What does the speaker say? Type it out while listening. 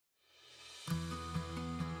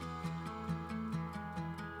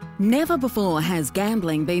Never before has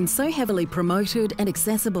gambling been so heavily promoted and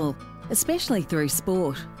accessible, especially through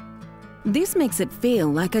sport. This makes it feel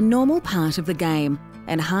like a normal part of the game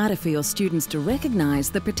and harder for your students to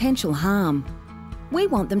recognise the potential harm. We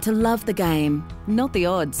want them to love the game, not the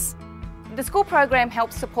odds. The school program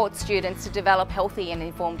helps support students to develop healthy and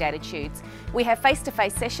informed attitudes. We have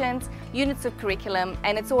face-to-face sessions, units of curriculum,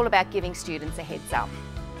 and it's all about giving students a heads up.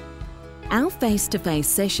 Our face-to-face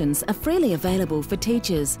sessions are freely available for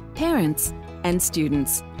teachers, parents and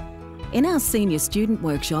students. In our senior student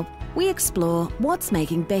workshop, we explore what's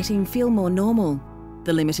making betting feel more normal,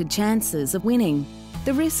 the limited chances of winning,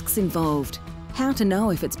 the risks involved, how to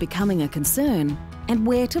know if it's becoming a concern, and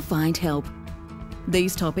where to find help.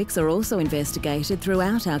 These topics are also investigated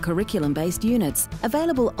throughout our curriculum-based units,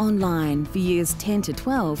 available online for years 10 to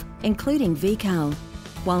 12, including VCAL.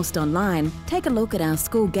 Whilst online, take a look at our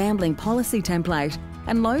school gambling policy template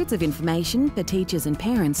and loads of information for teachers and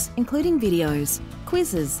parents, including videos,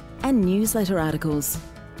 quizzes and newsletter articles.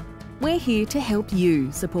 We're here to help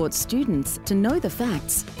you support students to know the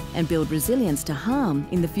facts and build resilience to harm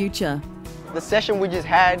in the future. The session we just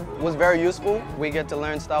had was very useful. We get to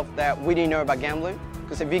learn stuff that we didn't know about gambling,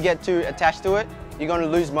 because if you get too attached to it, you're going to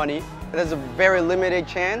lose money. There's a very limited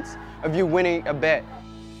chance of you winning a bet.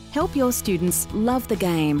 Help your students love the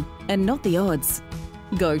game and not the odds.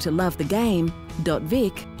 Go to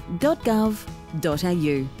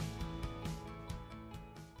lovethegame.vic.gov.au.